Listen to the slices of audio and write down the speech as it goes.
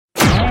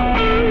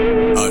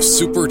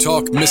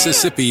SuperTalk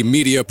Mississippi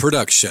Media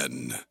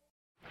Production.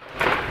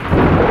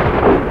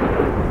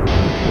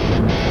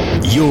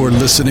 You're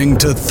listening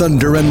to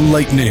Thunder and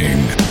Lightning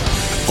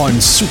on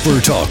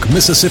SuperTalk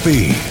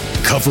Mississippi,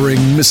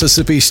 covering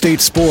Mississippi State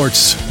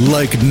sports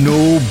like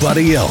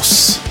nobody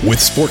else. With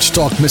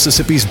SportsTalk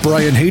Mississippi's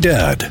Brian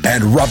Hadad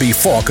and Robbie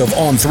Faulk of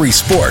On3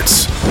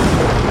 Sports.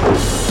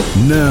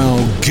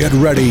 Now get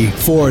ready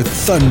for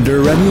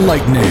Thunder and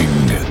Lightning.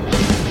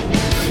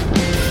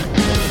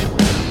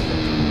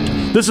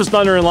 This is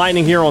Thunder and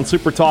Lightning here on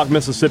SuperTalk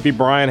Mississippi.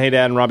 Brian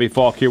Hadad and Robbie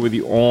Faulk here with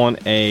you on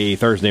a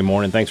Thursday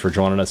morning. Thanks for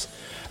joining us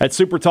at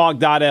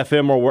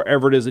supertalk.fm or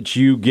wherever it is that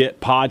you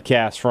get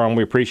podcasts from.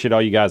 We appreciate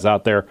all you guys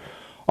out there.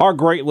 Our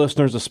great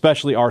listeners,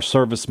 especially our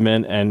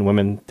servicemen and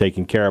women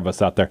taking care of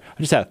us out there. I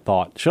just had a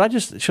thought. Should I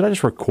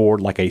just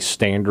record like a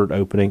standard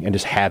opening and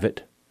just have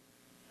it?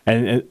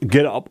 And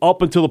get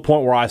up until the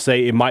point where I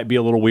say it might be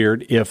a little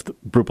weird if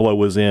Brupolo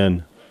was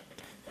in.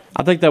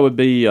 I think that would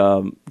be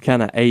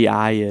kind of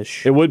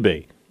AI-ish. It would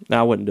be. No,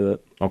 I wouldn't do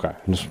it. Okay,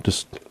 it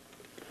just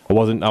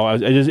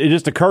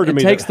occurred to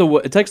me.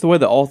 It takes away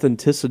the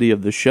authenticity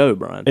of the show,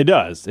 Brian. It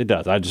does. Then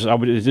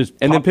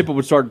people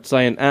would start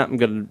saying, "I'm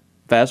going to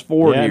fast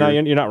forward." Yeah, here. no,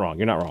 you're not wrong.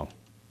 You're not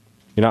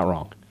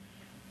wrong.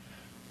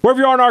 Wherever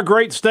you are in our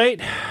great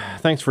state,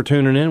 thanks for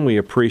tuning in. We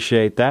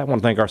appreciate that. I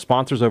want to thank our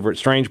sponsors over at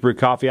Strange Brew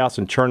Coffee House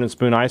and Churn and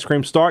Spoon Ice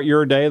Cream. Start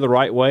your day the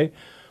right way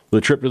with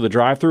a trip to the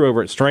drive-thru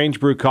over at Strange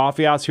Brew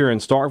Coffee House here in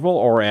Starkville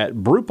or at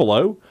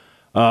Brupolo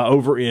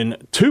over in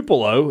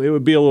Tupelo. It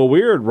would be a little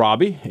weird,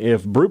 Robbie,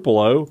 if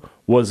Brupolo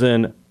was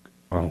in,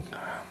 I'll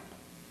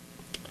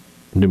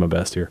do my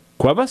best here.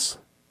 Cuevas?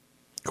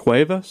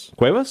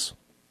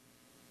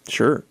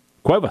 Sure.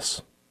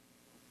 Cuevas.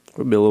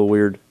 Would be a little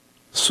weird.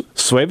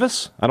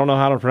 Suevas? I don't know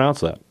how to pronounce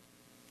that.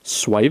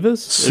 Suevas?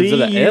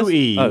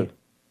 C-U-E-V-A-S.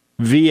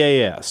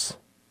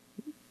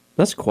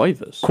 That's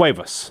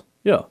Cuevas.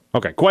 Yeah.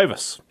 Okay,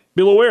 Cuevas.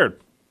 Be a little weird.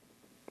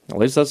 At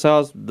least that's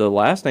how the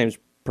last name's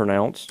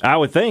pronounced. I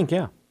would think,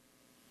 yeah.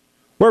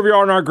 Wherever you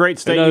are in our great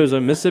state.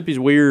 Mississippi's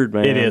weird,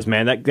 man. It is,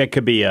 man. That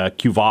could be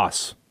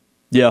Cuvas.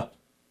 Yeah.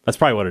 That's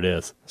probably what it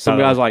is. Some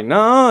guy's like,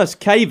 no, it's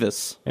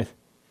Cavis.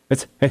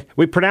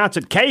 We pronounce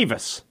it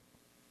Cavis.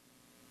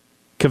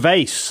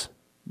 Cavase.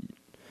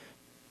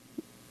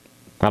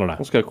 I don't know.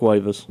 Let's go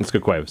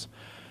Cuevas.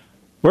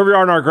 Wherever you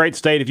are in our great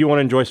state, if you want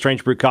to enjoy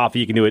Strange Brew Coffee,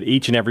 you can do it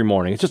each and every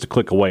morning. It's just a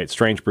click away at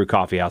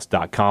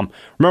strangebrewcoffeehouse.com.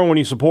 Remember, when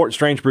you support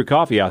Strange Brew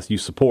Coffee House, you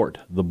support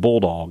the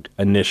Bulldog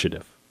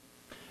Initiative.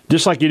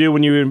 Just like you do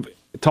when you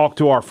talk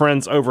to our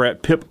friends over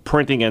at Pip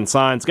Printing and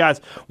Signs.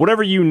 Guys,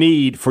 whatever you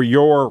need for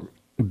your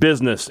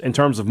business in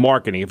terms of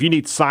marketing, if you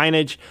need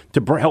signage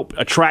to help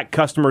attract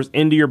customers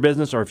into your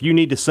business, or if you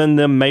need to send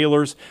them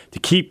mailers to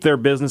keep their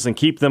business and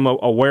keep them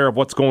aware of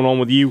what's going on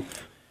with you,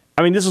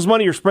 I mean, this is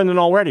money you're spending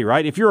already,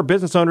 right? If you're a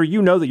business owner, you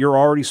know that you're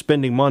already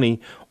spending money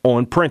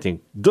on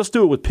printing. Just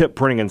do it with Pip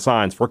Printing and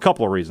Signs for a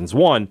couple of reasons.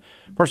 One,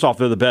 first off,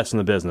 they're the best in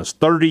the business.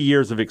 30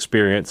 years of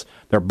experience.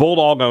 They're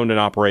Bulldog owned and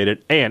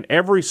operated. And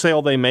every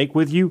sale they make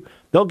with you,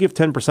 they'll give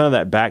 10% of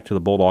that back to the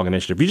Bulldog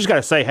Initiative. You just got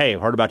to say, hey,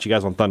 I've heard about you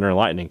guys on Thunder and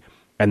Lightning,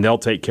 and they'll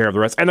take care of the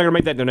rest. And they're going to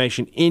make that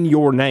donation in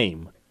your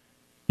name.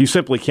 You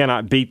simply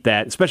cannot beat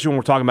that, especially when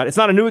we're talking about it's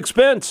not a new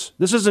expense.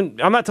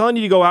 I'm not telling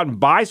you to go out and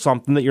buy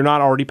something that you're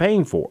not already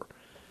paying for.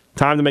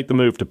 Time to make the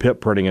move to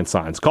Pip Printing and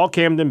Signs. Call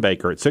Camden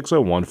Baker at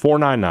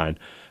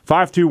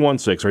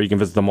 601-499-5216, or you can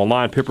visit them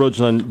online,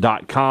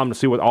 pipridgeland.com, to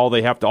see what all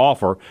they have to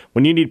offer.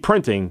 When you need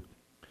printing,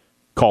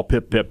 call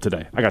Pip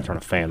today. I got to turn a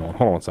fan on.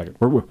 Hold on one second.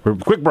 We're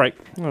quick break.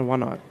 Oh, why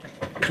not?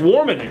 It's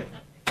warm in here.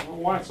 I don't know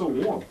why it's so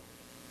warm.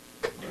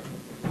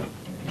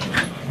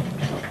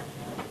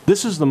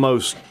 This is the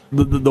most,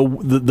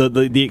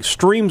 the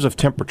extremes of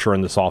temperature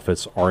in this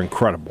office are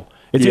incredible.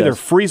 It's either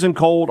freezing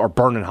cold or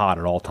burning hot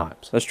at all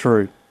times. That's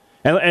true.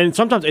 And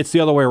sometimes it's the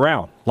other way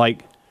around.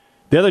 Like,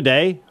 the other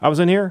day, I was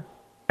in here,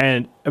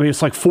 and,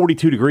 it's like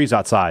 42 degrees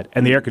outside,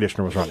 and the air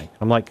conditioner was running.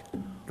 I'm like,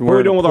 what are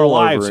we doing with our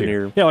lives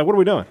here? Yeah, like, what are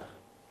we doing?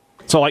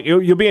 So, like,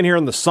 you'll be in here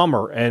in the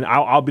summer, and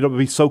it'll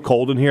be so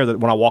cold in here that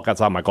when I walk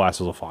outside, my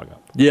glasses will fog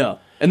up. Yeah.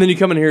 And then you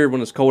come in here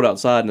when it's cold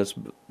outside, and it's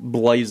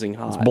blazing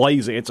hot. It's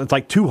blazing. It's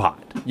like too hot.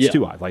 It's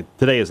too hot. Like,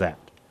 today is that.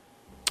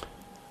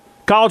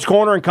 College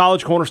Corner and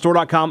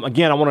collegecornerstore.com.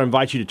 Again, I want to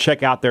invite you to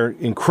check out their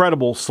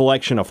incredible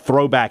selection of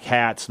throwback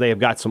hats. They have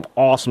got some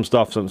awesome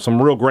stuff, some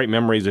real great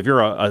memories. If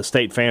you're a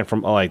state fan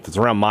from that's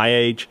around my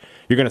age,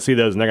 you're going to see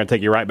those, and they're going to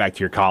take you right back to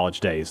your college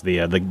days.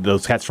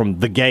 Those hats from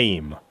The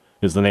Game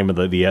is the name of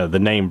the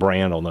name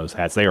brand on those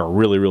hats. They are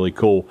really, really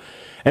cool.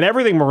 And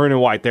everything maroon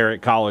and white there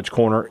at College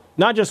Corner.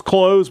 Not just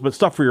clothes, but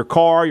stuff for your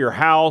car, your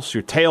house,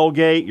 your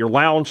tailgate, your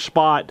lounge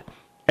spot.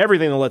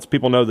 Everything that lets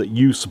people know that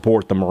you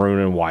support the maroon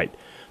and white.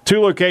 2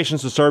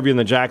 locations to serve you in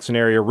the Jackson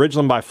area,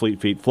 Ridgeland by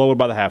Fleet Feet, Flowood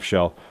by the Half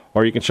Shell,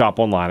 or you can shop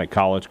online at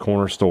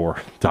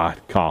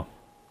collegecornerstore.com.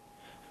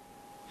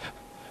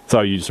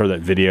 So you just heard that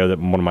video that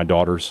one of my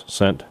daughters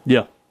sent?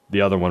 Yeah. The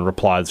other one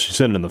replied, she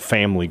sent it in the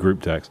family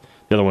group text.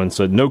 The other one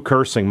said, no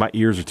cursing, my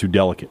ears are too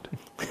delicate.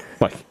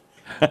 Like,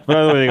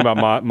 Another thing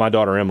about my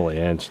daughter Emily,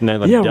 and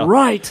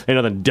right. Ain't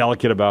nothing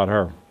delicate about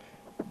her.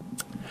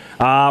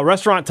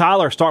 Restaurant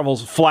Tyler,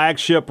 Starkville's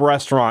flagship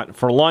restaurant.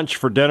 For lunch,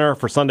 for dinner,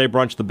 for Sunday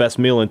brunch, the best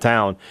meal in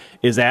town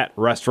is at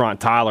Restaurant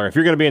Tyler. If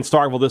you're going to be in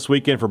Starkville this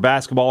weekend for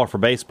basketball or for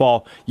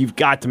baseball, you've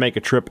got to make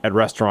a trip at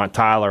Restaurant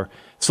Tyler.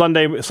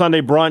 Sunday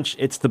brunch,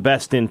 it's the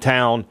best in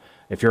town.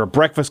 If you're a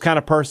breakfast kind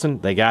of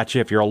person, they got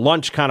you. If you're a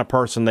lunch kind of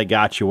person, they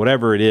got you.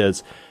 Whatever it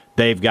is,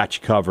 they've got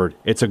you covered.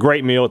 It's a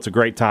great meal. It's a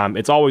great time.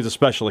 It's always a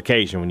special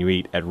occasion when you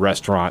eat at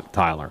Restaurant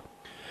Tyler.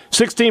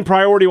 16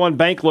 Priority One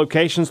Bank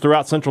locations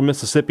throughout central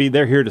Mississippi.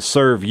 They're here to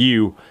serve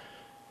you.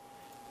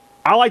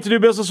 I like to do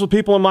business with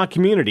people in my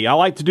community. I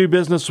like to do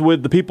business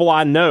with the people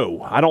I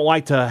know. I don't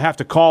like to have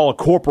to call a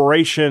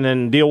corporation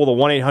and deal with a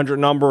 1-800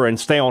 number and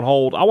stay on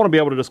hold. I want to be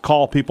able to just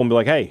call people and be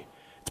like, hey,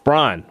 it's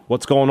Brian.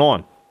 What's going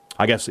on?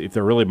 I guess if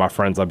they're really my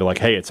friends, I'd be like,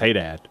 hey, it's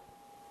Hadad.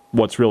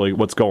 What's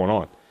going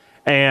on?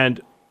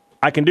 And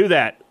I can do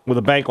that with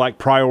a bank like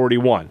Priority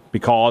One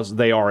because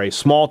they are a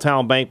small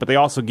town bank, but they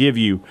also give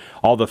you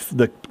all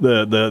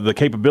the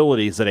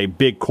capabilities that a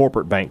big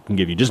corporate bank can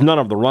give you. Just none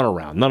of the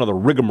runaround, none of the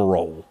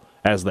rigmarole,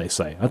 as they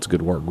say. That's a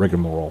good word,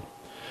 rigmarole.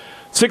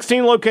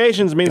 16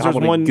 locations means there's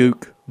one.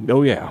 Gook.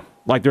 Oh yeah,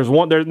 like there's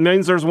one. There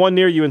means there's one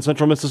near you in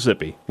central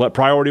Mississippi. Let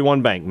Priority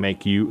One Bank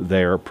make you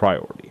their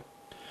priority.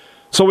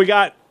 So we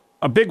got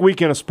a big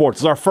weekend of sports.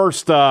 It's our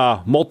first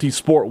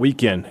multi-sport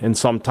weekend in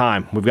some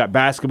time. We've got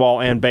basketball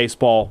and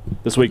baseball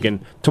this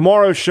weekend.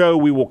 Tomorrow's show,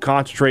 we will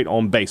concentrate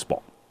on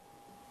baseball.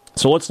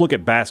 So let's look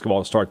at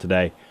basketball to start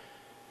today.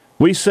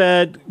 We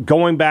said,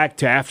 going back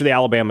to after the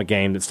Alabama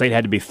game, that State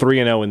had to be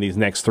 3-0 in these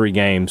next 3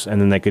 games,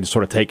 and then they could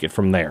sort of take it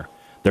from there.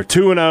 They're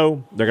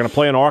 2-0. They're going to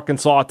play an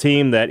Arkansas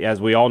team that,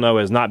 as we all know,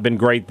 has not been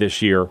great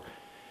this year.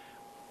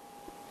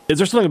 Is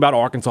there something about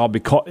Arkansas?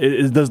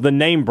 Does the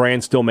name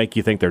brand still make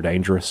you think they're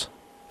dangerous?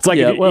 It's like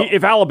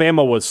if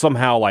Alabama was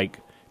somehow like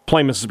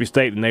playing Mississippi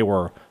State and they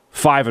were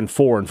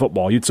 5-4 in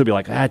football, you'd still be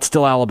like, it's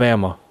still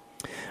Alabama.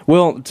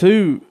 Well,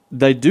 too,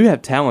 they do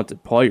have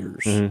talented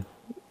players,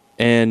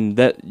 and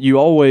that you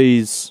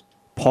always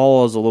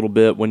pause a little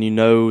bit when you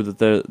know that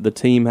the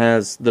team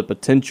has the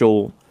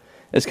potential.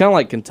 It's kind of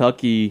like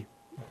Kentucky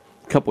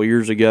a couple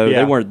years ago. Yeah.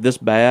 They weren't this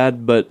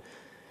bad, but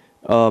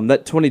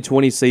that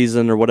 2020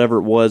 season or whatever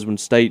it was when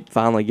State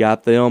finally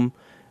got them,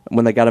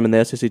 when they got them in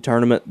the SEC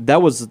tournament,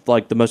 that was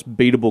like the most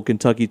beatable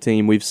Kentucky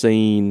team we've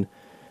seen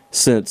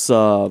since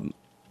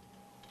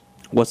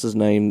what's his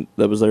name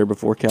that was there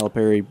before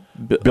Calipari?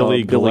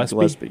 Billy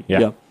Gillispie.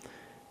 Yeah.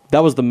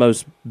 That was the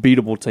most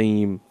beatable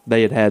team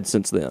they had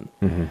since then.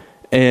 Mm-hmm.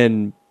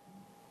 And,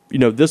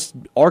 this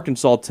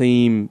Arkansas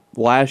team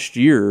last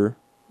year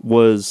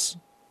was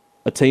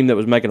a team that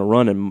was making a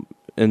run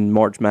in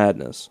March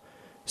Madness.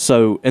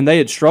 So, and they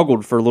had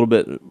struggled for a little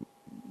bit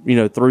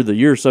through the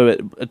year. So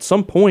at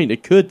some point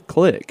it could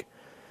click.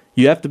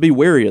 You have to be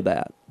wary of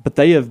that. But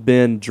they have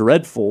been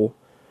dreadful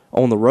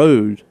on the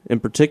road in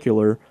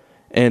particular.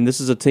 And this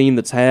is a team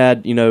that's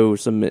had,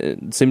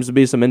 seems to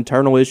be some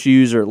internal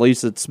issues, or at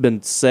least it's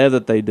been said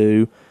that they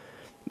do.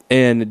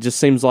 And it just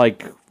seems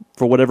like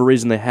for whatever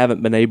reason they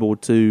haven't been able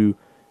to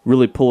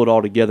really pull it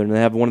all together. And they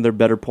have one of their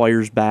better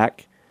players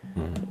back.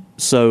 Mm-hmm.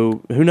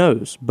 So who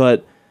knows?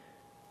 But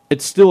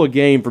it's still a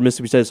game for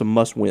Mississippi State. It's a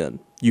must-win.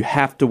 You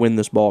have to win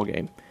this ball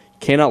game. You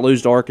cannot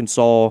lose to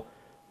Arkansas.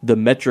 The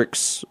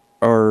metrics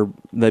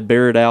they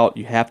bear it out.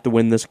 You have to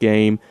win this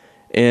game.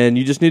 And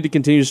you just need to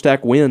continue to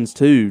stack wins,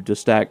 too, to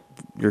stack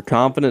your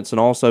confidence and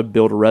also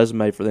build a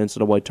resume for the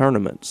NCAA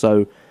tournament.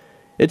 So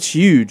it's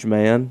huge,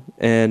 man.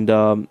 And,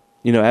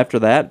 after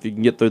that, if you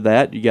can get through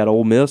that, you got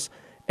Ole Miss.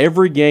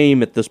 Every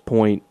game at this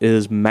point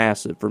is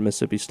massive for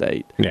Mississippi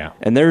State. Yeah.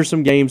 And there are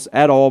some games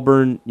at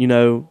Auburn,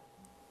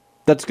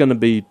 that's going to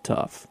be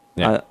tough.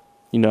 Yeah.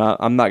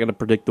 I'm not going to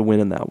predict the win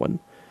in that one.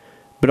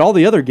 But all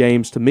the other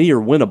games, to me, are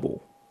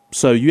winnable.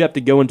 So you have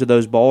to go into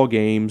those ball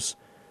games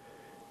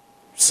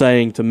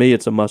saying, to me,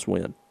 it's a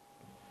must-win.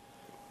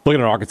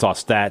 Looking at Arkansas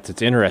stats,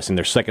 it's interesting.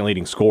 Their second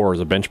leading scorer is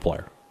a bench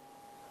player.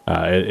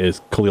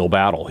 Is Khalil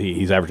Battle.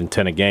 He's averaging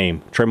 10 a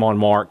game. Tremont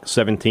Mark,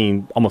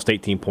 17, almost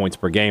 18 points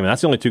per game. And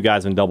that's the only 2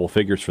 guys in double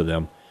figures for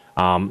them.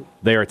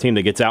 They are a team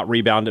that gets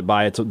out-rebounded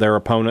by their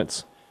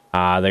opponents. They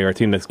are a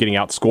team that's getting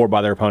outscored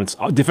by their opponents.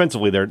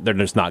 Defensively, they're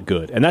just not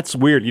good. And that's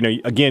weird.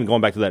 Again,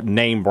 going back to that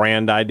name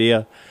brand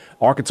idea,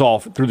 Arkansas,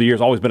 through the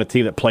years, always been a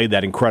team that played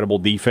that incredible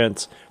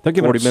defense. They're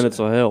giving 40 minutes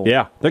of hell.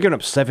 Yeah, they're giving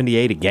up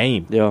 78 a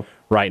game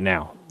right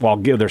now. Well,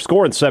 they're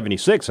scoring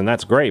 76, and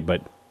that's great.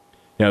 But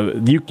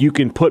you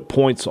can put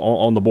points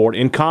on the board.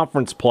 In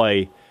conference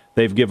play,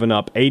 they've given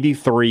up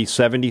 83,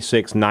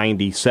 76,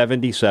 90,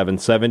 77,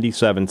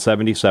 77,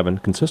 77,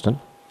 consistent.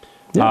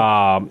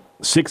 Yeah.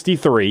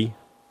 63.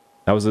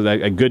 That was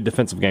a good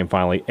defensive game,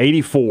 finally.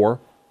 84,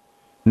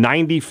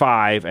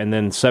 95, and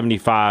then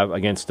 75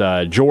 against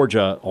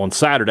Georgia on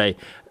Saturday.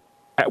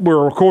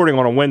 We're recording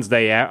on a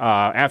Wednesday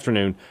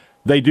afternoon.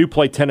 They do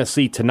play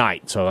Tennessee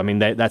tonight. So,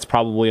 that's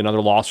probably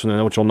another loss for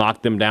them, which will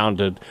knock them down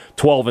to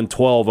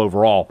 12-12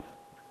 overall.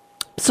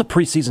 It's a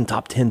preseason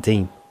top 10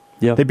 team.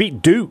 Yeah. They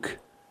beat Duke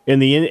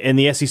in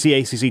the SEC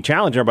ACC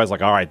Challenge, everybody's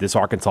like, all right, this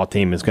Arkansas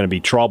team is going to be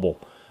trouble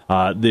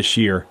this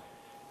year,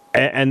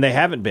 and they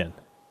haven't been.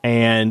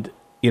 And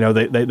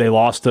they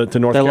lost to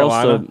North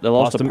Carolina. They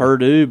lost to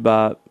Purdue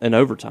in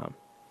overtime.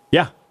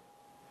 Yeah,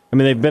 I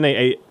mean they've been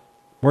a.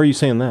 Where are you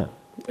saying that?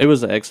 It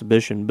was an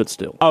exhibition, but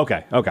still.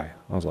 Okay. I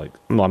was like,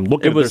 I'm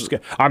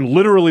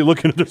literally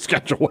looking at their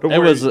schedule.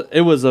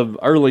 It was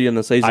early in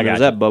the season. It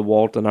was at Bud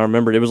Walton. I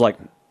remember it was like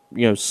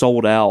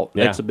sold out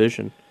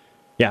exhibition.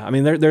 Yeah, I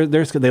mean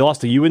they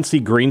lost to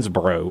UNC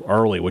Greensboro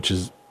early,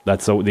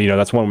 that's one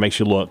that makes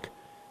you look.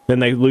 Then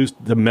they lose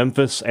to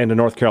Memphis and to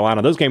North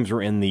Carolina. Those games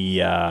were in the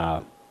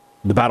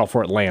battle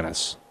for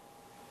Atlantis.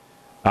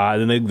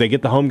 Then they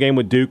get the home game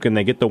with Duke, and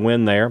they get the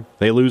win there.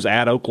 They lose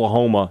at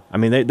Oklahoma. I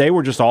mean, they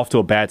were just off to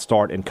a bad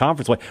start in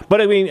conference play.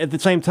 But, I mean, at the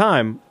same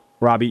time,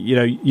 Robbie,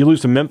 you lose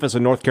to Memphis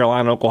and North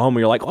Carolina and Oklahoma,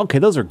 you're like, okay,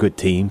 those are good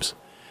teams.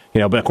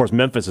 But, of course,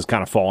 Memphis is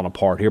kind of falling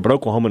apart here. But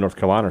Oklahoma and North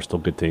Carolina are still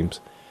good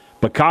teams.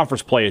 But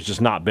conference play has just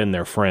not been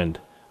their friend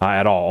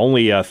at all.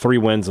 Only 3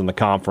 wins in the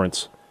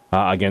conference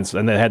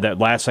and they had that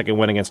last-second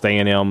win against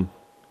A&M.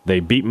 They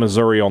beat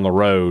Missouri on the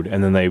road,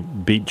 and then they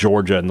beat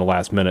Georgia in the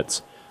last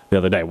minutes the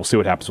other day. We'll see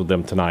what happens with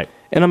them tonight.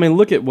 And, I mean,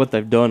 look at what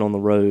they've done on the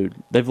road.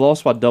 They've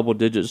lost by double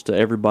digits to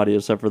everybody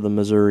except for the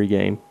Missouri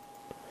game.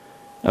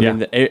 I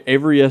mean,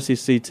 every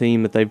SEC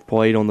team that they've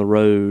played on the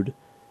road,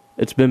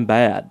 it's been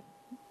bad.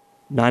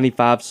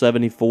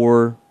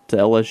 95-74 to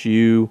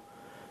LSU.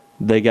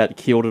 They got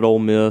killed at Ole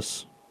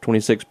Miss,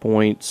 26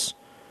 points.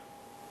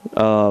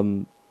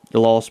 They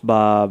lost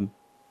by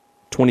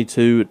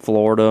 22 at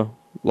Florida.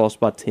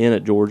 Lost by 10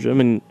 at Georgia. I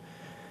mean,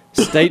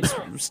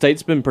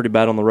 State's been pretty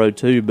bad on the road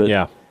too,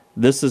 but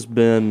this has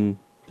been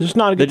just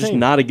not a good team. Just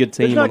not a good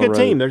team. There's not a good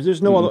team.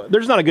 There's no other,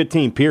 there's not a good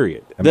team.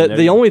 Period. I mean,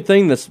 the only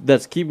thing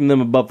that's keeping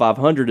them above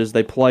 500 is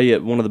they play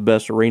at one of the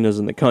best arenas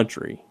in the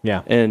country.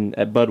 Yeah, and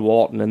at Bud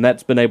Walton, and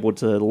that's been able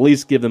to at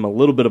least give them a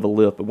little bit of a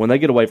lift. But when they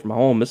get away from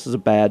home, this is a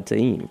bad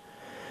team.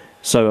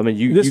 So I mean,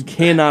 you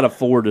cannot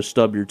afford to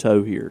stub your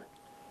toe here.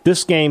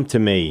 This game to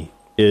me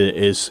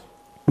is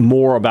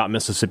more about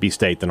Mississippi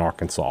State than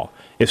Arkansas.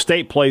 If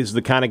State plays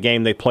the kind of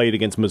game they played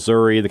against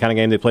Missouri, the kind of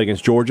game they played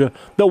against Georgia,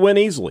 they'll win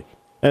easily.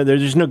 And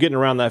there's just no getting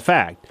around that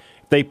fact.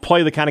 If they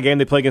play the kind of game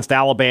they play against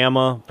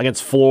Alabama,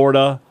 against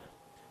Florida,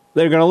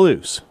 they're going to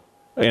lose.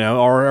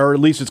 Or at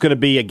least it's going to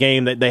be a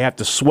game that they have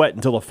to sweat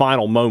until the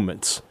final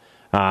moments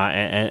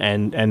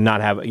and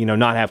not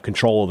have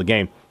control of the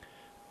game.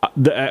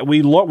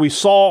 We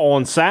saw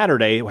on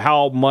Saturday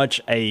how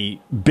much a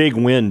big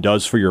win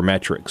does for your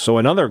metrics. So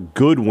another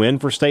good win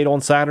for State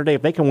on Saturday.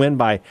 If they can win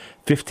by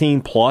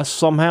 15 plus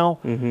somehow,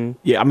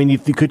 I mean, you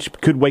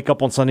could wake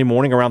up on Sunday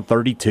morning around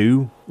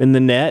 32 in the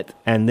net,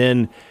 and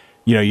then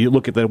you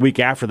look at the week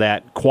after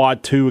that,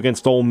 quad 2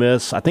 against Ole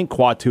Miss. I think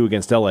quad 2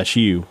 against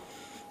LSU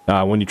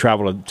when you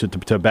travel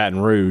to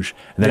Baton Rouge,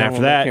 and then after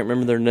that, I can't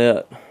remember their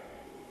net.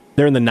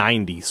 They're in the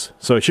 90s,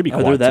 so it should be quad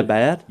 2. They're that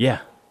bad?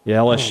 Yeah. Yeah,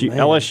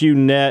 LSU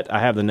net. I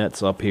have the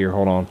nets up here.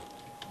 Hold on.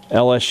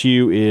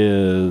 LSU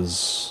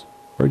is...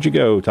 Where'd you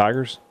go,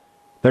 Tigers?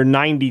 They're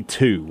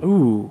 92.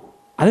 Ooh.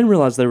 I didn't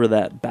realize they were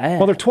that bad.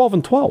 Well, they're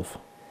 12-12.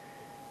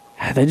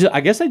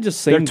 I guess they just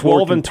seem They're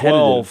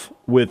 12-12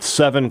 with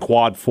 7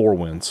 quad 4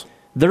 wins.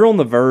 They're on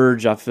the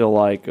verge, I feel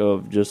like,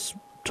 of just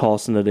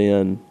tossing it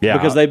in. Yeah.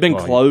 Because they've been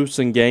close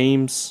in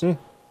games. Who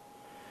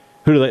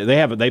do they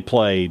haven't. They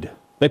played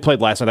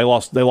last night.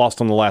 They lost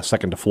on the last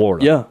second to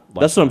Florida. Yeah,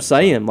 that's what I'm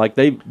saying. Like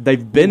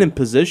they've been in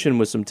position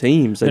with some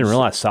teams. I didn't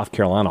realize South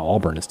Carolina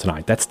Auburn is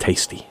tonight. That's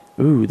tasty.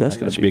 Ooh, that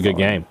should be a good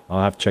game.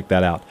 I'll have to check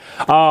that out.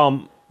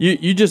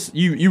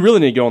 You really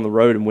need to go on the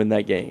road and win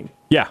that game.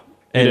 Yeah,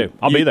 you do.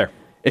 I'll be there.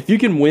 If you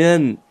can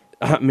win,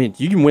 I mean,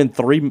 you can win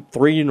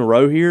three in a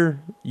row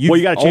here.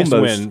 You got a chance to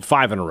win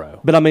 5 in a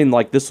row. But I mean,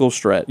 like this little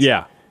stretch.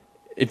 Yeah.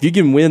 If you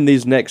can win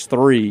these next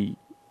 3.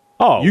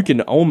 Oh, you can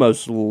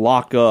almost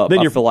lock up. Then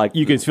you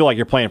can feel like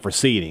you're playing for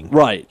seeding,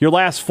 right? Your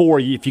last 4,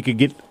 if you could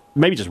get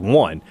maybe just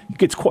one,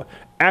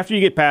 after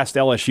you get past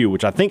LSU,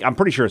 which I'm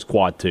pretty sure is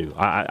quad 2.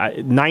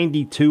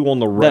 92 on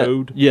the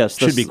road,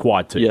 should be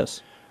quad 2.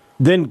 Yes.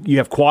 Then you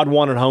have quad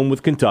 1 at home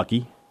with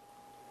Kentucky.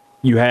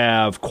 You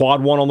have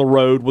quad 1 on the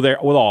road with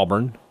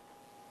Auburn.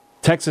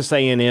 Texas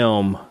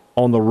A&M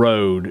on the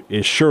road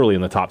is surely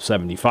in the top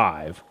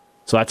 75,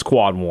 so that's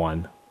quad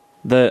 1.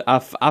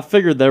 I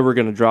figured they were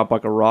going to drop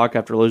like a rock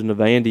after losing to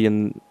Vandy,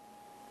 and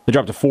they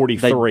dropped to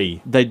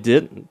 43. They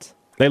didn't.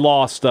 They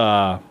lost. They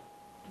only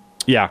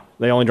dropped.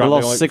 They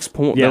lost 6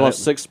 points. Yeah, they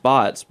lost 6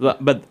 spots.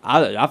 But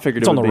I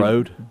figured it's on the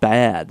road.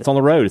 Bad. It's on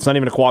the road. It's not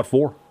even a quad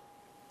 4.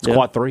 It's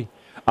quad 3.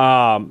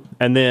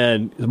 And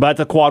then, but that's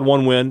a quad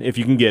 1 win if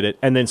you can get it.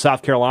 And then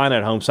South Carolina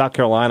at home. South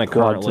Carolina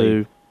quad currently.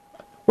 2.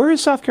 Where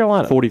is South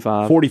Carolina?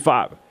 45.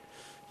 45.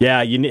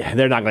 Yeah,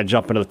 they're not going to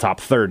jump into the top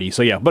 30.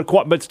 So, yeah,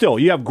 but still,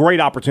 you have great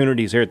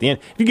opportunities here at the end.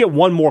 If you get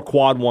one more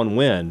quad 1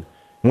 win,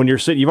 when you're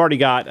sitting, you've already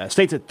got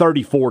State's at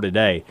 34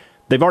 today.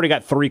 They've already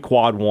got 3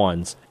 quad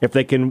 1s. If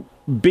they can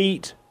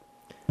beat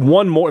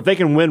one more, if they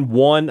can win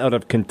one out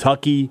of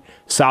Kentucky,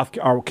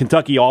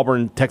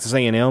 Auburn, Texas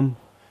A&M,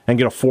 and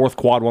get a fourth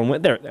quad one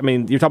win. There, I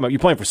mean, you're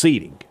playing for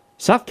seeding.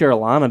 South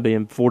Carolina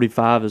being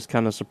 45 is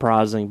kind of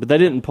surprising, but they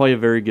didn't play a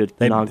very good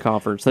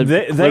non-conference. The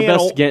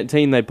best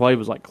team they played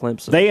was like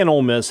Clemson. They and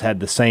Ole Miss had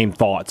the same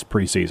thoughts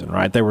preseason,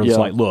 right? They were just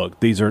like, look,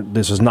 this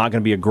is not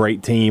going to be a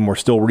great team. We're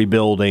still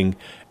rebuilding,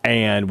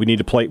 and we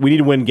need to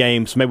win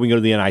games, so maybe we can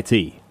go to the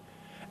NIT.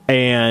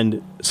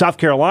 And South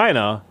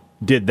Carolina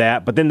did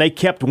that, but then they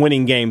kept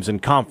winning games in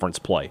conference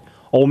play.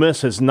 Ole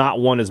Miss has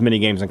not won as many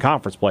games in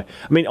conference play.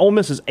 I mean, Ole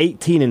Miss is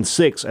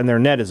 18-6, and their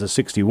net is a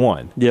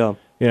 61. Yeah.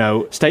 You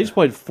know, State's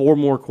played 4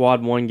 more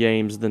quad one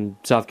games than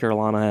South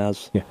Carolina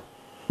has. Yeah.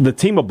 The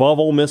team above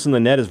Ole Miss in the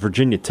net is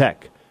Virginia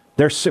Tech.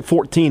 They're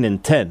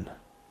 14-10.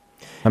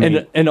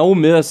 And Ole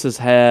Miss has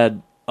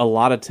had a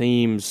lot of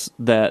teams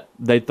that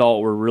they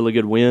thought were really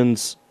good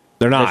wins.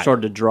 They're not. They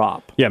started to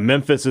drop. Yeah,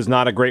 Memphis is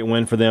not a great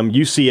win for them.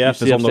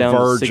 UCF is on the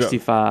verge.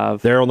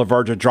 65. They're on the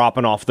verge of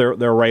dropping off their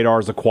radar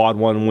as a quad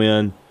one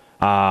win.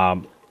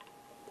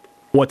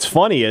 What's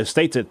funny is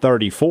State's at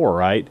 34,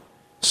 right?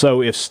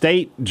 So if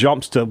State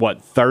jumps to,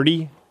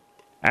 30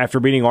 after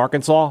beating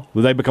Arkansas,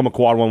 will they become a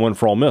quad one win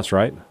for Ole Miss,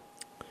 right?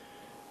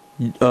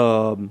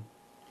 The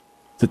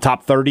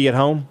top 30 at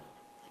home?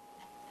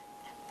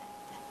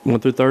 1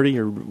 through 30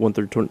 or 1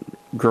 through 20?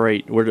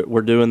 Great.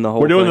 We're doing the whole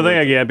We're doing the thing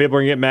again. People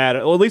are going to get mad.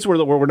 Well, at least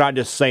we're not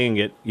just saying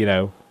it, you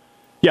know.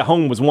 Yeah,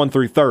 home was 1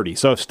 through 30.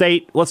 So if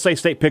let's say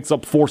State picks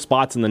up 4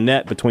 spots in the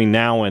net between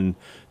now and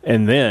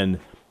then,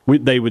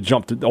 they would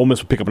jump to Ole Miss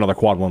would pick up another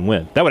quad one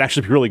win. That would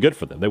actually be really good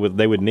for them.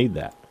 They would need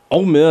that.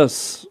 Ole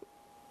Miss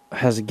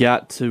has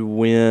got to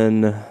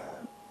win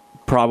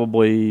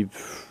probably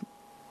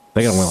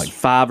they got to win like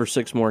 5 or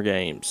 6 more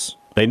games.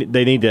 They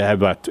need to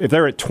have if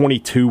they're at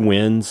 22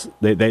 wins,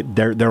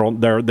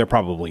 they're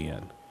probably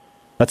in.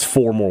 That's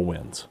 4 more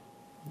wins.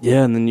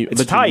 Yeah, and then you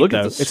tight, look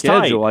at the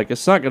schedule. Like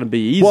it's not going to be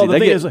easy. Well,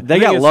 they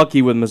got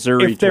lucky with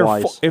Missouri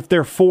twice. If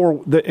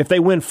they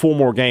win 4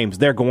 more games,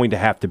 they're going to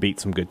have to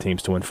beat some good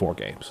teams to win 4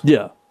 games.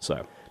 Yeah.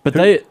 So, but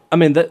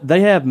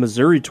they have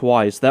Missouri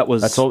twice.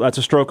 That's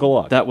a stroke of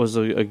luck. That was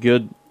a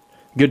good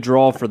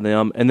draw for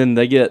them, and then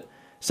they get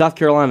South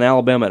Carolina and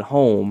Alabama at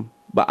home.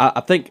 But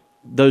I think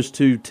those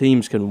 2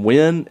 teams can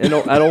win at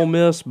Ole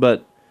Miss,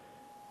 but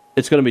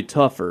it's going to be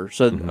tougher.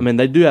 So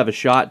they do have a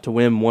shot to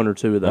win 1 or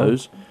 2 of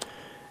those.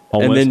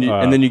 And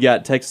then you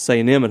got Texas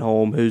A&M at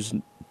home, who's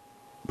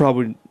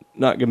probably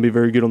not going to be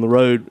very good on the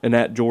road, and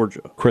at Georgia.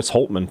 Chris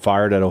Holtmann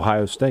fired at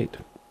Ohio State.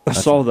 I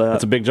saw that.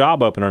 That's a big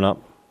job opening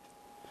up.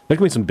 There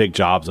can be some big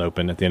jobs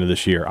open at the end of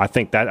this year. I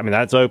think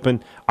that's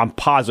open. I'm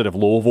positive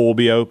Louisville will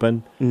be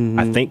open. Mm-hmm.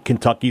 I think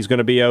Kentucky's going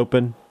to be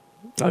open.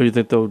 Oh, you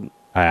think they'll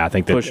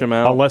push him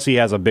out? Unless he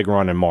has a big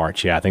run in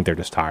March. Yeah, I think they're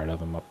just tired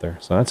of him up there.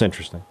 So that's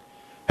interesting.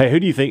 Hey,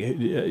 who do you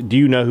think? Do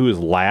you know who is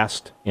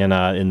last in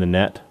the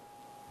net?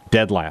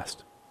 Dead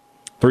last.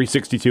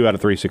 362 out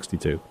of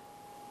 362.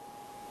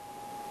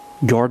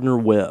 Gardner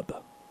Webb.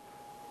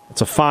 It's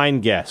a fine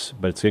guess,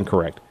 but it's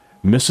incorrect.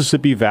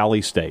 Mississippi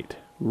Valley State.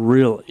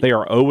 Really? They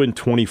are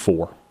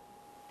 0-24.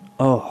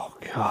 Oh,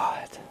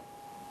 God.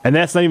 And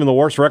that's not even the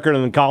worst record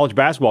in college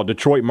basketball.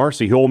 Detroit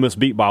Mercy, who Ole Miss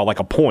beat by like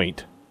a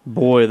point.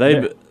 Boy,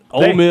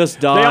 Ole Miss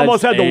dodged. They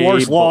almost had the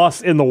worst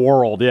loss in the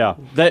world, yeah.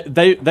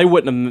 They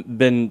wouldn't have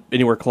been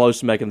anywhere close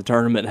to making the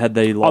tournament had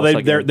they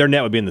lost their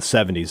net would be in the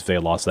 70s if they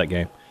had lost that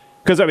game.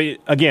 Because,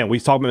 again, we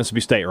talk about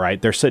Mississippi State,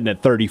 right? They're sitting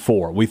at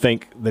 34. We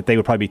think that they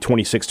would probably be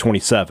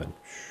 26-27.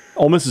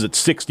 Ole Miss is at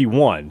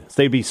 61.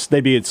 They'd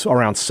be at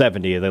around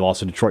 70 if they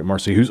lost to Detroit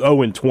Mercy, who's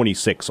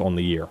 0-26 on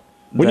the year.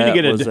 We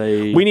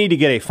need to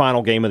get a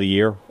final game of the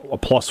year, a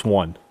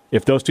 +1.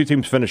 If those 2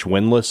 teams finish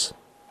winless,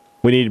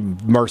 we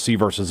need Mercy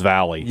versus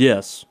Valley.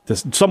 Yes.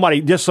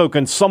 Somebody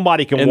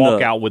can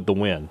walk out with the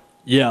win.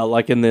 Yeah,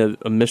 like in the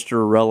Mr.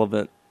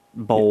 Irrelevant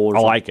Bowl. I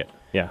like it,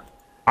 yeah.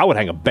 I would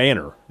hang a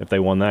banner if they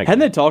won that game. Hadn't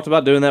they talked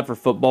about doing that for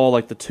football?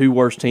 Like the 2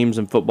 worst teams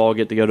in football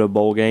get to go to a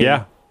bowl game?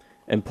 Yeah.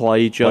 And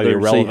play each other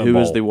and see who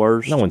is the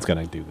worst? No one's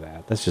going to do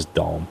that. That's just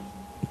dumb.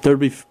 There'd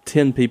be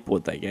 10 people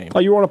at that game. Oh,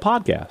 you were on a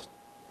podcast.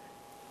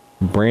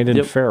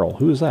 Brandon Farrell.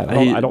 Who is that?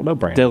 I don't know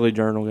Brandon. Daily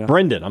Journal guy.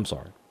 Brendan, I'm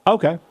sorry.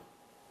 Okay.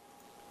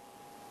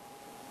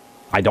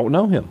 I don't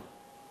know him.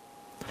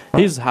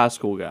 He's a high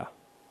school guy.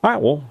 All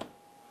right, well,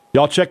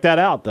 y'all check that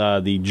out.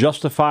 The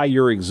Justify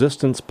Your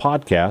Existence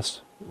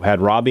podcast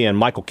had Robbie and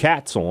Michael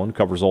Katz on,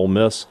 covers Ole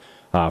Miss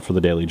for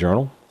the Daily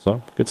Journal.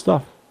 So, good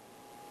stuff.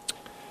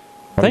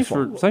 Thanks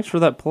for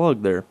that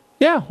plug there.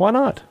 Yeah, why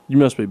not? You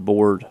must be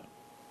bored.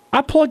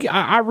 I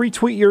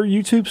retweet your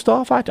YouTube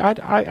stuff.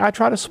 I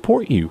try to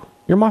support you.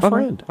 You're my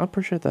friend. I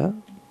appreciate that.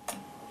 I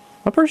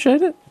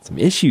appreciate it. Some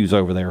issues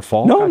over there,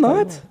 Faulk. No, I'm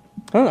not.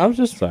 I was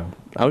just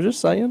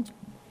saying.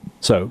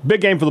 So,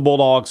 big game for the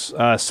Bulldogs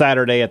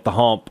Saturday at the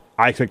Hump.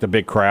 I expect a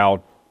big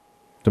crowd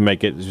to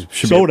make it.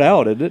 Sold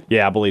out, isn't it?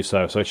 Yeah, I believe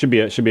so. So it should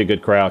be a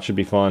good crowd. Should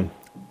be fun.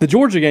 The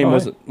Georgia game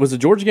was the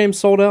Georgia game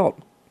sold out?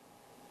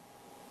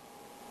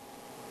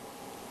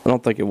 I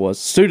don't think it was.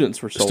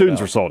 Students were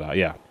sold out.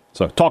 Yeah.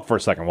 So talk for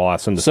a second while I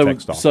send this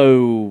text off.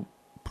 So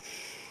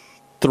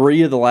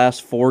 3 of the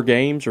last 4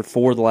 games or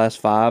 4 of the last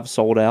 5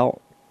 sold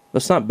out.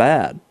 That's not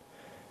bad.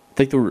 I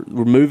think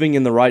we're moving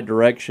in the right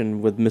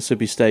direction with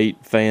Mississippi State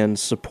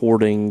fans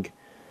supporting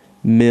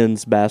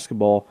men's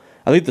basketball.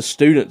 I think the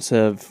students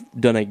have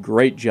done a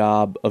great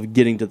job of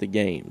getting to the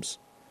games.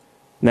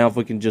 Now, if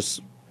we can just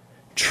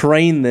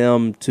train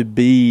them to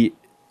be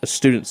a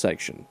student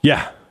section.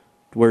 Yeah.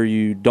 Where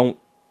you don't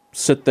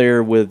sit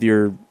there with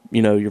your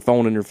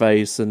phone in your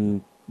face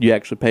and you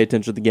actually pay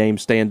attention to the game,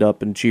 stand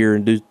up and cheer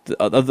and do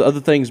other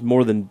things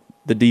more than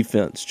the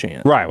defense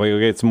chant. Right. We'll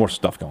get some more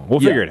stuff going. We'll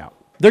figure it out.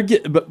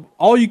 But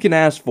all you can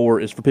ask for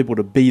is for people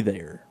to be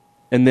there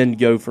and then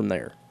go from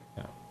there.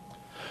 Yeah.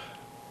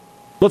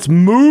 Let's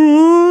move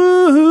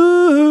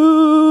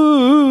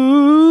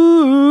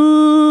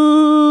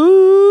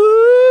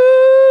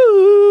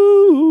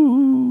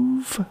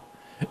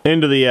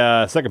into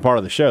the second part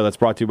of the show. That's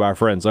brought to you by our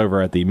friends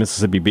over at the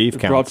Mississippi Beef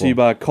Council. Brought to you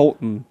by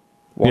Colton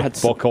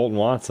Watson. Yeah, Colton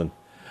Watson.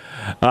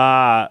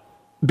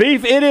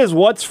 Beef, it is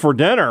what's for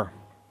dinner.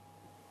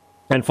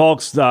 And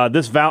folks, I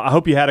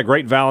hope you had a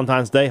great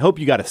Valentine's Day. Hope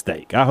you got a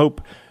steak. I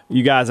hope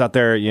you guys out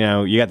there,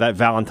 you got that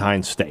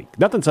Valentine's steak.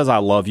 Nothing says I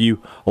love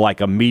you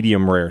like a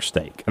medium rare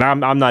steak.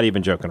 And I'm not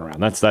even joking around.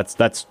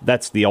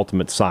 That's the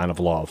ultimate sign of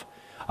love,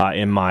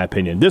 in my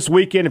opinion. This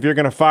weekend, if you're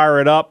going to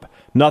fire it up,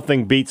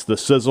 nothing beats the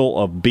sizzle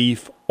of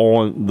beef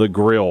on the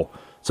grill.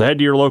 So head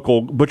to your local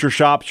butcher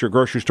shops, your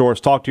grocery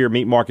stores, talk to your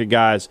meat market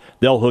guys.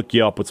 They'll hook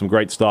you up with some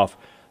great stuff.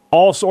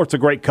 All sorts of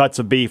great cuts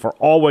of beef are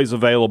always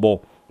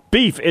available.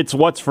 Beef, it's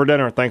what's for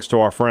dinner, thanks to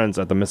our friends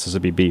at the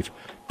Mississippi Beef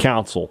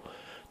Council.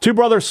 Two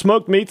Brothers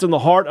Smoked Meats in the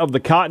heart of the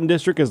Cotton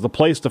District is the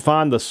place to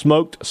find the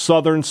smoked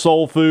Southern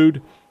soul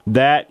food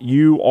that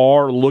you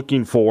are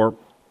looking for.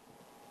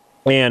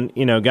 And,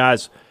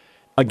 guys,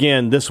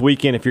 again, this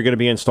weekend, if you're going to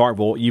be in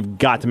Starkville, you've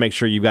got to make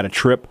sure you've got a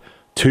trip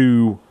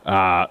to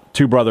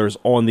Two Brothers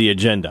on the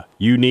agenda.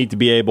 You need to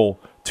be able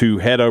to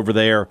head over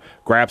there,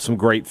 grab some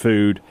great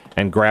food,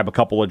 and grab a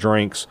couple of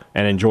drinks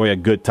and enjoy a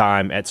good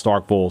time at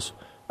Starkville's.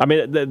 I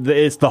mean,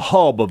 it's the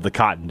hub of the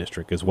Cotton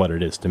District is what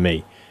it is to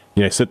me.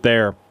 Sit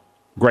there,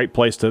 great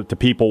place to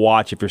people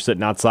watch if you're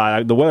sitting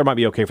outside. The weather might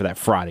be okay for that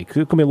Friday. It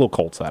could be a little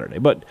cold Saturday.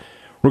 But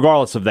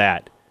regardless of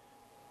that,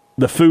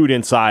 the food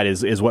inside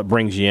is what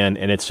brings you in,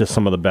 and it's just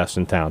some of the best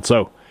in town.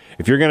 So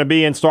if you're going to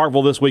be in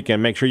Starkville this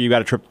weekend, make sure you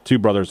got a trip to Two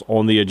Brothers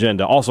on the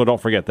agenda. Also, don't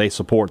forget, they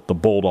support the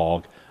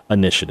Bulldog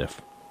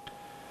Initiative.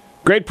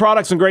 Great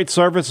products and great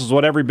service is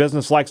what every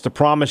business likes to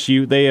promise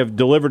you. They have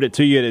delivered it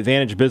to you at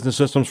Advantage Business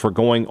Systems for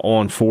going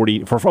on for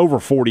over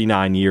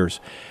 49 years.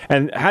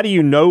 And how do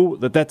you know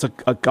that that's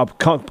a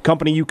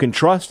company you can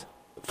trust?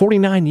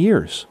 49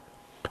 years.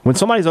 When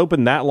somebody's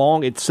open that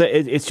long, it's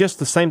just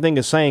the same thing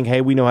as saying,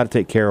 hey, we know how to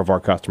take care of our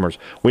customers.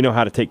 We know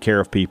how to take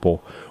care of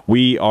people.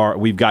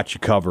 We've got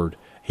you covered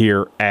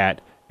here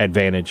at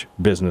Advantage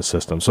Business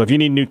Systems. So if you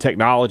need new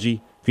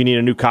technology, if you need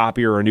a new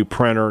copier or a new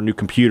printer, new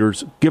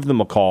computers, give them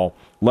a call.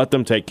 Let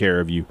them take care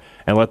of you,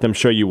 and let them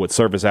show you what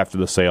service after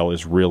the sale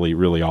is really,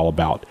 really all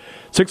about.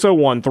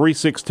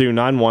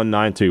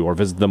 601-362-9192, or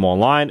visit them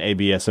online,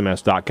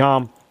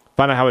 absms.com.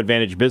 Find out how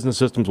Advantage Business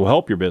Systems will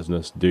help your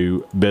business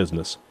do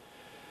business.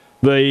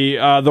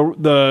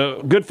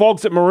 The good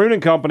folks at Maroon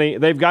 & Company,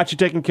 they've got you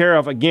taken care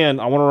of.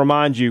 Again, I want to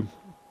remind you,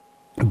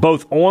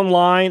 both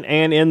online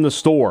and in the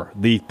store,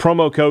 the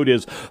promo code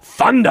is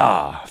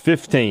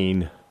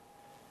THUNDER15.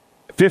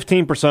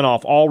 15%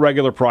 off all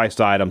regular priced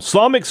items.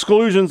 Some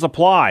exclusions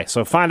apply,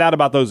 so find out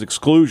about those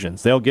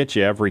exclusions. They'll get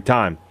you every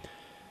time.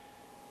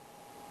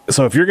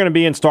 So if you're going to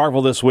be in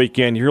Starkville this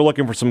weekend, you're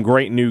looking for some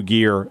great new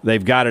gear,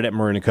 they've got it at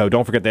Maroon & Co.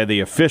 Don't forget they're the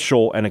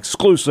official and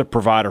exclusive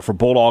provider for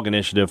Bulldog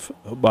Initiative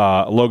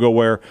logo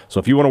wear. So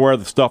if you want to wear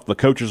the stuff the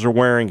coaches are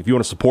wearing, if you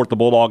want to support the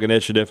Bulldog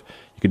Initiative,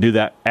 you can do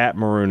that at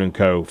Maroon &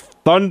 Co.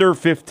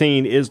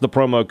 Thunder15 is the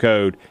promo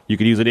code. You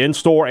can use it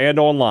in-store and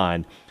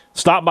online.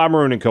 Stop by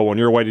Maroon & Co. on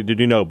your way to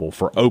Dudy Noble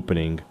for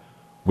opening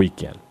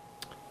weekend.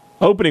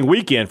 Opening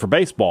weekend for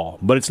baseball,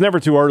 but it's never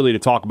too early to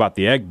talk about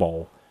the Egg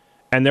Bowl.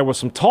 And there was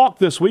some talk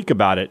this week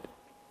about it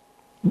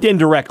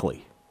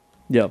indirectly.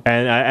 Yep.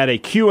 And at a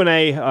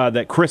Q&A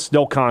that Chris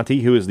Del Conte,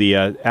 who is the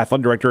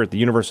athletic director at the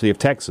University of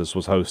Texas,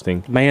 was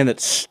hosting. Man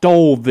that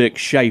stole Vic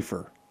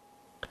Schaefer.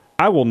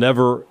 I will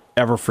never,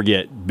 ever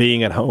forget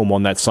being at home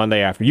on that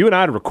Sunday after. You and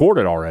I had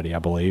recorded already, I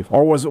believe.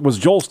 Or was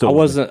Joel still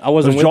with me? I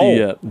wasn't with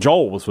you yet.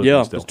 Joel was with me still.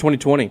 Yeah, it was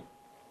 2020.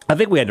 I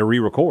think we had to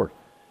re-record.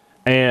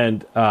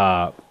 And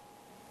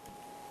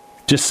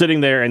just sitting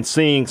there and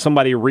seeing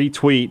somebody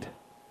retweet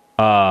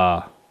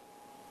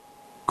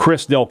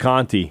Chris Del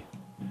Conte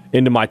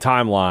into my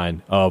timeline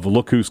of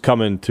look who's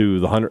coming to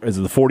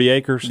the 40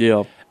 acres.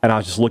 Yeah. And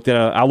I just looked at it.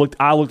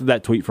 I looked at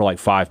that tweet for like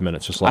 5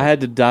 minutes. Just like I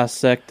had to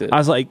dissect it. I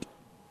was like,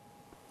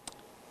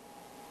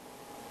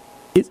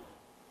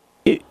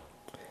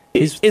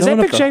 is that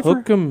Vic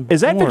Schaefer?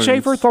 Is that Vic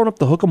Schaefer throwing up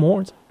the hook 'em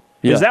horns?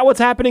 Yeah. Is that what's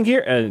happening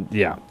here? And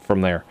yeah, from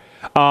there.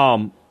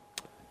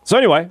 So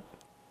anyway,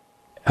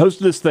 hosted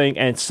this thing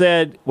and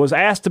was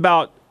asked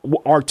about,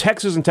 are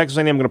Texas and Texas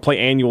A&M going to play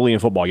annually in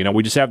football? You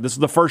know, this is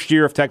the first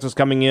year of Texas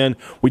coming in.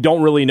 We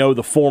don't really know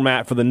the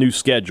format for the new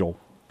schedule.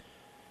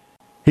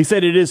 He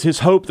said it is his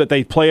hope that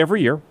they play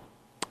every year,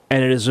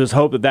 and it is just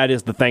hope that that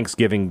is the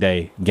Thanksgiving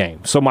Day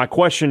game. So my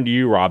question to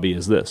you, Robbie,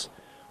 is this.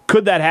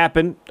 Could that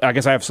happen? I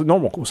guess I have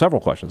several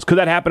questions. Could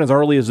that happen as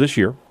early as this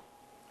year?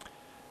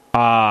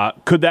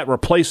 Could that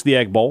replace the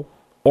Egg Bowl?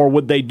 Or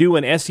would they do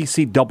an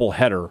SEC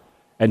doubleheader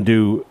and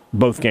do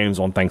both games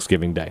on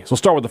Thanksgiving Day? So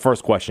start with the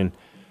first question.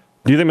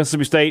 Do you think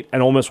Mississippi State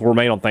and Ole Miss will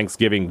remain on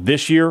Thanksgiving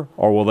this year,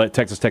 or will that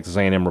Texas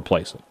A&M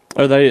replace it?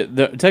 Are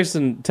Texas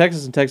and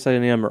Texas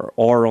A&M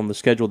are on the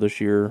schedule this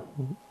year,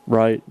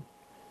 right?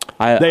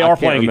 They are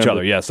playing each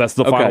other. Yes, that's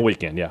the final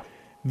weekend. Yeah,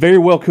 very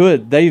well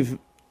could.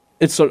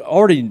 It's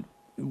already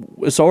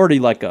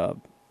like a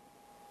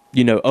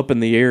up in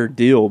the air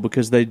deal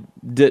because they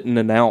didn't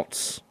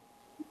announce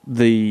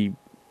the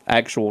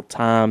actual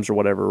times or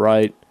whatever,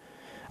 right?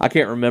 I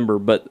can't remember,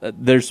 but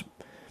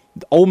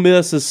Ole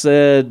Miss has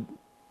said.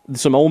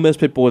 Some Ole Miss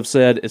people have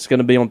said it's going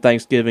to be on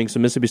Thanksgiving.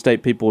 Some Mississippi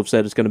State people have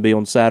said it's going to be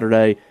on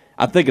Saturday.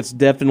 I think it's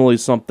definitely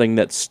something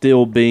that's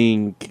still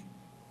being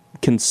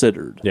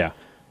considered. Yeah.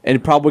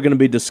 And probably going to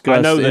be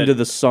discussed into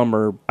the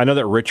summer. I know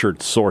that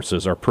Richard's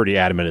sources are pretty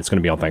adamant it's going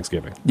to be on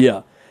Thanksgiving.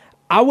 Yeah.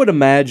 I would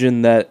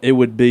imagine that it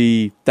would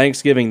be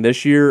Thanksgiving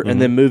this year,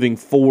 and then moving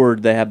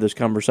forward, they have those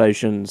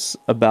conversations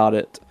about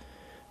it,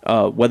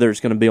 whether it's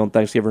going to be on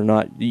Thanksgiving or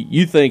not.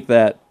 You think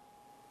that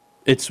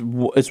it's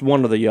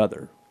one or the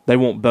other? They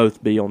won't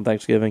both be on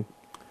Thanksgiving?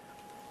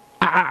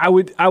 I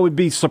would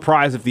be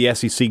surprised if the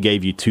SEC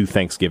gave you two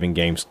Thanksgiving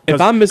games.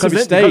 If I'm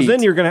Mississippi State, because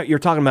then you're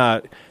talking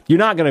about you're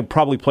not going to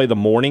probably play the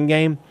morning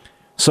game.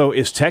 So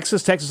is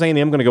Texas A&M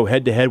going to go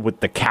head to head with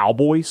the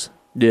Cowboys?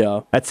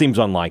 Yeah, that seems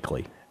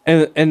unlikely.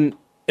 And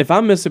if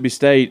I'm Mississippi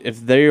State,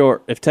 if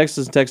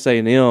Texas and Texas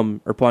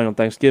A&M are playing on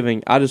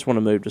Thanksgiving, I just want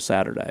to move to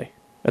Saturday.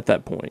 At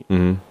that point,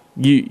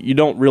 you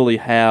don't really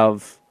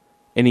have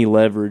any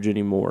leverage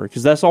anymore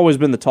because that's always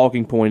been the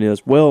talking point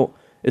is, well,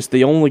 it's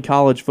the only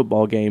college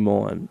football game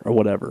on or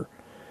whatever.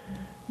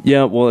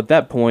 Yeah, well, at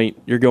that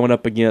point, you're going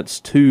up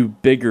against two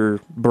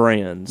bigger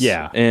brands.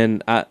 Yeah.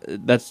 And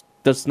that's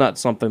not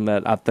something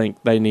that I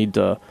think they need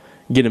to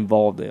get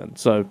involved in.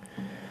 So,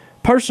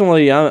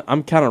 personally,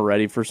 I'm kind of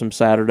ready for some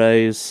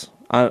Saturdays.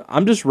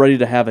 I'm just ready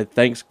to have a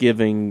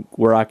Thanksgiving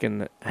where I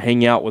can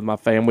hang out with my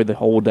family the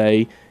whole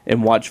day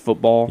and watch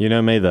football. You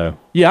know me, though.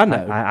 Yeah, I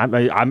know.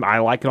 I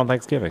like it on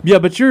Thanksgiving. Yeah,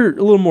 but you're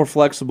a little more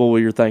flexible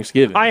with your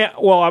Thanksgiving. I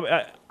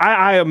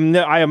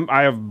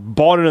have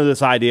bought into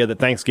this idea that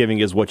Thanksgiving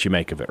is what you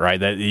make of it, right?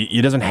 That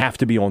it doesn't have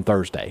to be on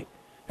Thursday.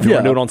 If you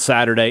want to do it on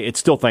Saturday, it's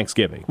still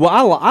Thanksgiving.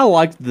 Well, I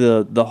like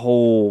the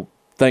whole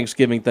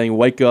Thanksgiving thing.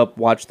 Wake up,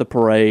 watch the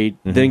parade,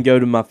 then go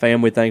to my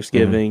family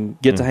Thanksgiving,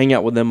 get to hang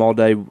out with them all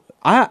day.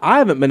 I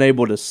haven't been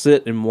able to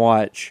sit and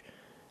watch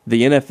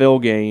the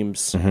NFL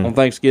games on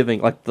Thanksgiving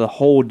like the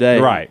whole day,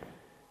 right?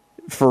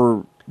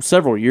 For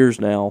several years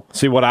now.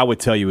 See, what I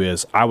would tell you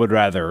is I would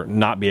rather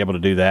not be able to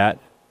do that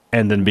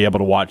and then be able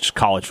to watch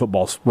college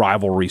football's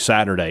rivalry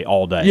Saturday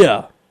all day.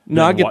 Yeah.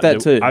 No, I get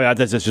that too.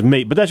 That's just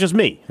me, but that's just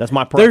me. That's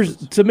my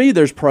preference. To me,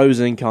 there's pros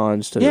and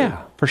cons to it.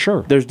 Yeah, for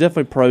sure. There's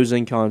definitely pros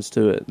and cons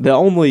to it.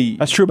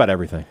 That's true about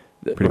everything.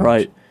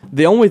 Right. Much.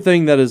 The only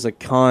thing that is a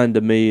con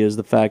to me is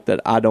the fact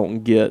that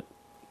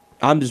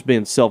I'm just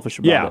being selfish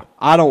about it.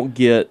 I don't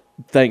get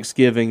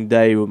Thanksgiving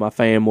Day with my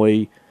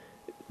family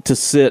to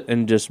sit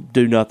and just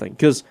do nothing.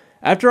 Because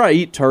after I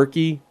eat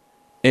turkey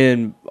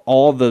and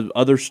all the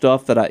other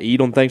stuff that I eat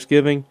on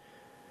Thanksgiving,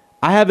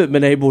 I haven't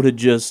been able to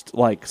just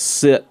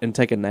sit and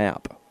take a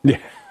nap. Yeah.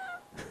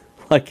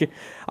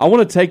 I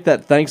want to take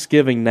that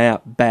Thanksgiving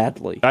nap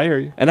badly. I hear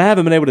you. And I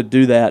haven't been able to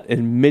do that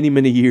in many,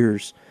 many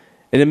years.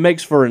 And it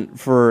makes for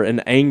an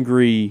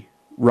angry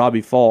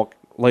Robbie Faulk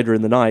later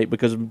in the night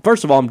because,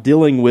 first of all, I'm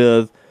dealing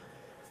with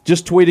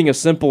just tweeting a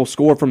simple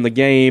score from the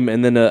game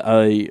and then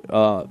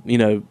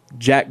a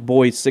Jack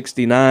Boy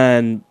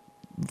 69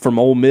 from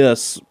Ole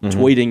Miss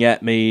tweeting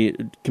at me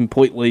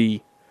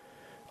completely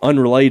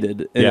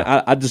unrelated. And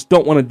I just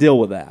don't want to deal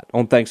with that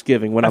on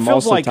Thanksgiving when I'm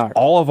also tired.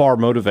 All of our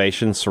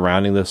motivations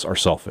surrounding this are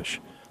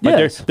selfish.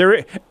 Yes.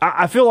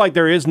 I feel like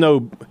there is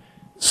no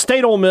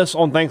State Ole Miss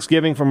on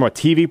Thanksgiving from a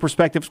TV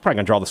perspective. It's probably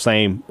going to draw the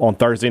same on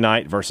Thursday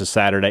night versus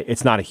Saturday.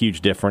 It's not a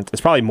huge difference.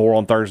 It's probably more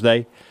on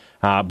Thursday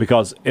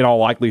because in all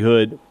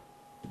likelihood.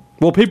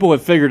 Well, people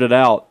have figured it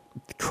out.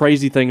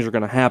 Crazy things are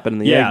going to happen in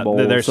the Egg Bowl,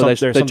 so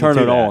they turn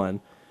it on.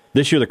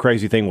 This year the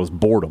crazy thing was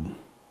boredom.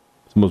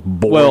 It's the most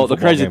boring. Well, the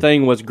crazy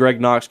thing was Greg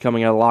Knox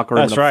coming out of the locker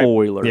room in a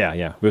four-wheeler. Yeah.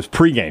 It was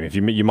pregame. If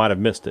you might have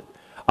missed it.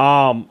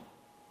 So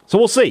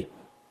we'll see.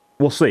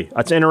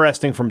 That's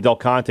interesting from Del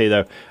Conte,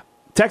 though.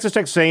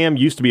 Texas A&M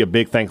used to be a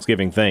big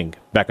Thanksgiving thing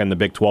back in the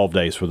Big 12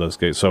 days for those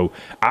guys. So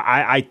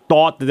I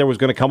thought that there was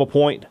going to come a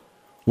point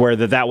where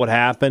that would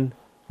happen,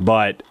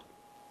 but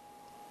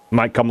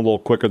might come a little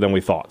quicker than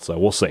we thought. So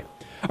we'll see.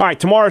 All right,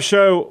 tomorrow's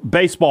show,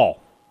 baseball.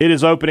 It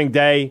is opening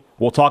day.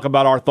 We'll talk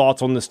about our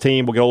thoughts on this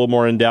team. We'll get a little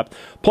more in-depth.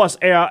 Plus,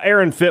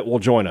 Aaron Fitt will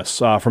join us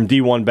from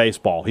D1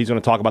 Baseball. He's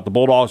going to talk about the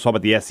Bulldogs, talk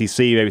about the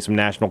SEC, maybe some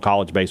national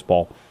college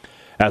baseball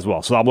as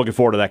well. So I'm looking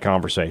forward to that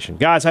conversation.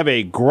 Guys, have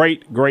a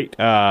great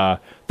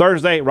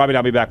Thursday. Robbie and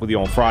I'll be back with you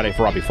on Friday.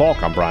 For Robbie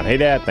Faulk, I'm Brian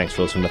Hadad. Thanks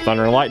for listening to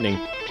Thunder and Lightning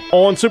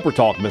on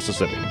SuperTalk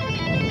Mississippi.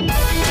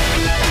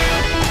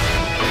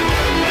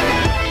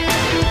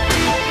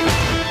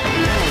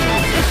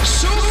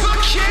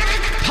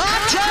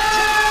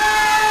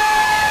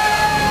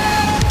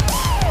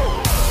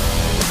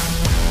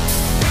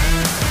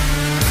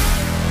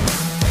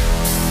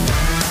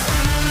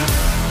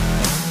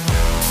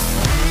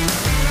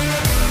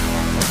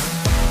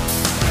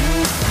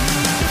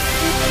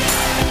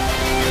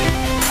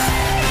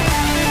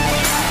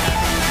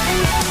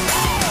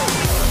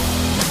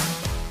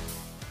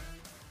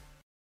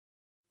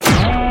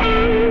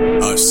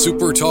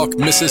 SuperTalk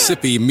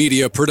Mississippi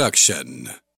Media Production.